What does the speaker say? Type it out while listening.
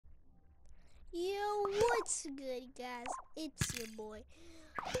What's good, guys? It's your boy,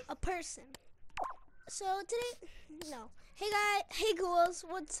 a person. So today, no. Hey guys, hey ghouls,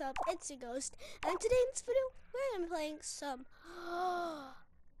 what's up? It's your ghost, and today in this video, we're playing some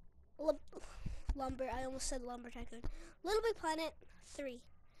lumber. I almost said lumber tycoon. LittleBigPlanet 3.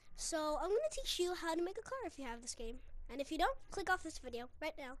 So I'm gonna teach you how to make a car if you have this game, and if you don't, click off this video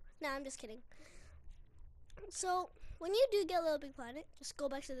right now. No, I'm just kidding. So when you do get LittleBigPlanet, just go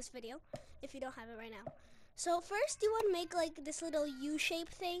back to this video if you don't have it right now. So first, you want to make like this little U-shape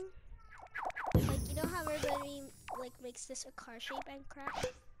thing. Like, you know how everybody like makes this a car shape and crap.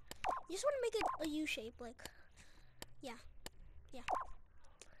 You just want to make it a U shape, like, yeah.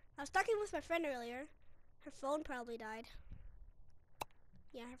 I was talking with my friend earlier. Her phone probably died.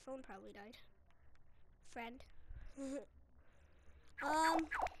 Yeah, her phone probably died. Friend. Let me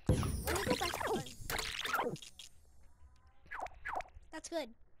go back to one. That's good.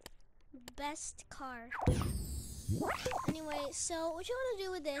 Best car. Anyway, so what you want to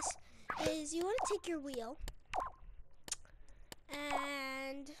do with this is you want to take your wheel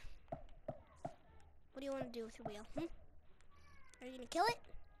and what do you want to do with your wheel? Are you gonna kill it?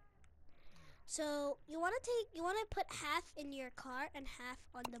 So you want to put half in your car and half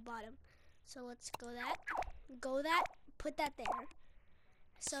on the bottom. So let's go that, put that there.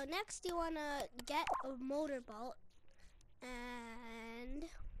 So next you want to get a motor bolt and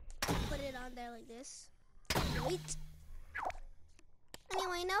put it on there like this. Wait.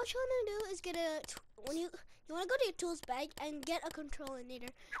 Anyway, now what you want to do is get you want to go to your tools bag and get a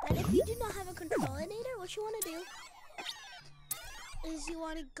controlinator. And if you do not have a controlinator, what you want to do is you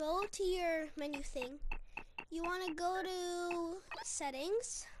want to go to your menu thing. You want to go to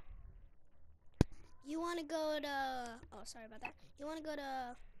settings. You want to go to, oh, sorry about that. You want to go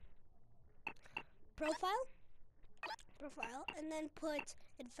to profile, and then put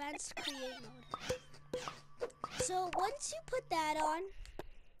advanced create mode. So once you put that on,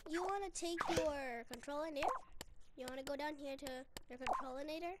 you want to take your controlinator. You want to go down here to your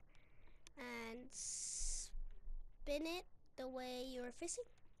controlinator and spin it the way you were facing.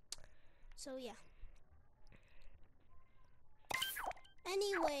 So yeah.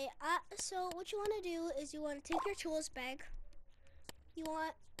 Anyway, so what you want to do is you want to take your tools bag. You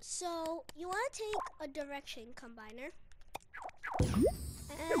want to take a direction combiner.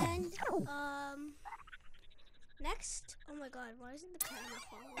 And next, oh my god, why isn't the camera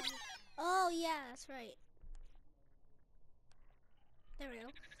following me? Oh yeah, that's right. There we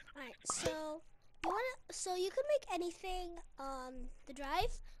go. Alright, so you can make anything the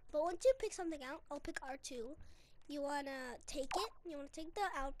drive, but once you pick something out, I'll pick R2. You wanna take it, you wanna take the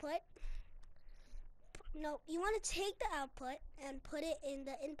output. No, you wanna take the output and put it in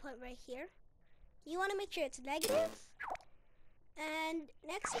the input right here. You wanna make sure it's negative. And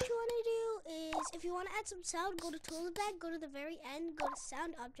next what you wanna do is, if you wanna add some sound, go to tools bag, go to the very end, go to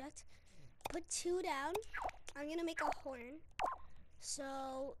sound object, put 2 down. I'm gonna make a horn.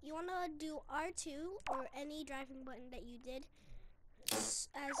 So you want to do R2 or any driving button that you did as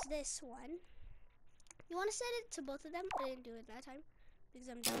this one. You want to set it to both of them. I didn't do it that time because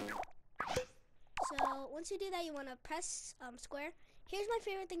I'm doing it. So once you do that, you want to press square. Here's my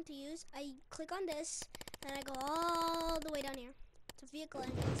favorite thing to use. I click on this and I go all the way down here to vehicle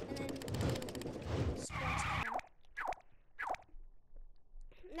engines and then do sports car.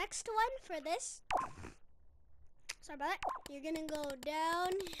 Next one for this. Sorry about that. You're gonna go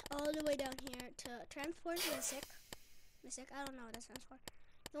down, all the way down here to transport Mystic. I don't know what that stands for.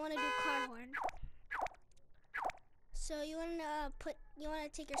 You wanna do car horn. So you wanna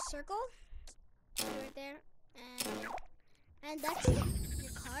take your circle, right there, and that's it.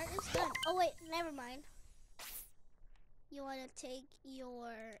 Your car is done. Oh wait, never mind. You wanna take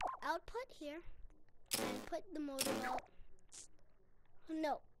your output here and put the motor bolt.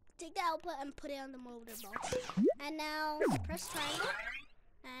 No. Take the output and put it on the motor bolt. And now press triangle,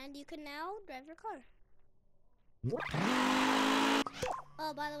 and you can now drive your car.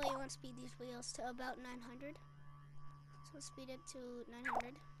 Oh, by the way, you want to speed these wheels to about 900. So speed it to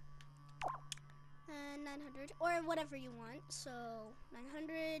 900. And 900, or whatever you want. So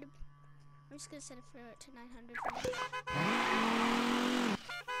 900, I'm just going to set it to 900 for now.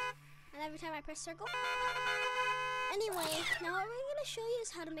 And every time I press circle. Anyway, now what we're going to show you is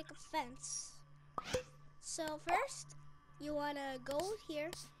how to make a fence. So first, you want to go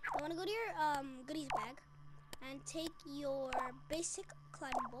here. You want to go to your goodies bag and take your basic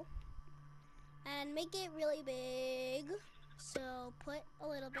climbable and make it really big. So put a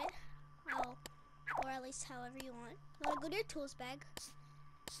little bit, or at least however you want. You want to go to your tools bag.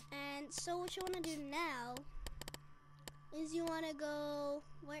 And so what you want to do now is you want to go,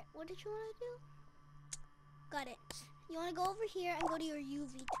 what did you want to do? Got it. You want to go over here and go to your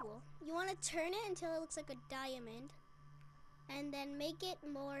UV tool. You want to turn it until it looks like a diamond. And then make it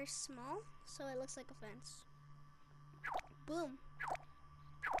more small so it looks like a fence. Boom.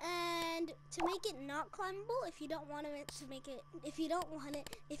 And to make it not climbable, if you don't want to make it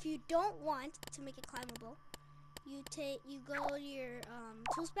climbable, you go to your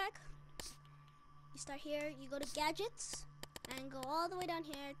tools bag. You start here, you go to gadgets, and go all the way down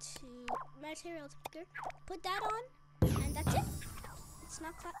here to materials picker. Put that on, and that's it. It's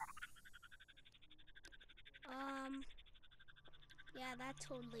not yeah, that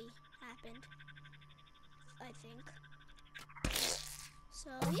totally happened, I think. So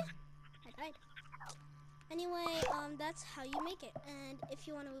yeah, I died. Anyway, that's how you make it. And if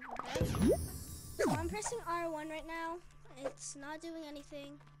you want to move it back, so I'm pressing R1 right now. It's not doing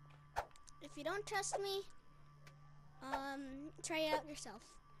anything. If you don't trust me, try it out yourself.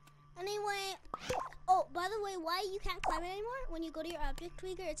 Anyway, oh, by the way, why you can't climb it anymore? When you go to your object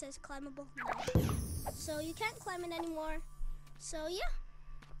tweaker, it says climbable now. So you can't climb it anymore. So yeah,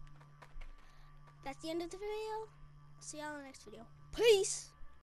 that's the end of the video. See y'all in the next video. Peace!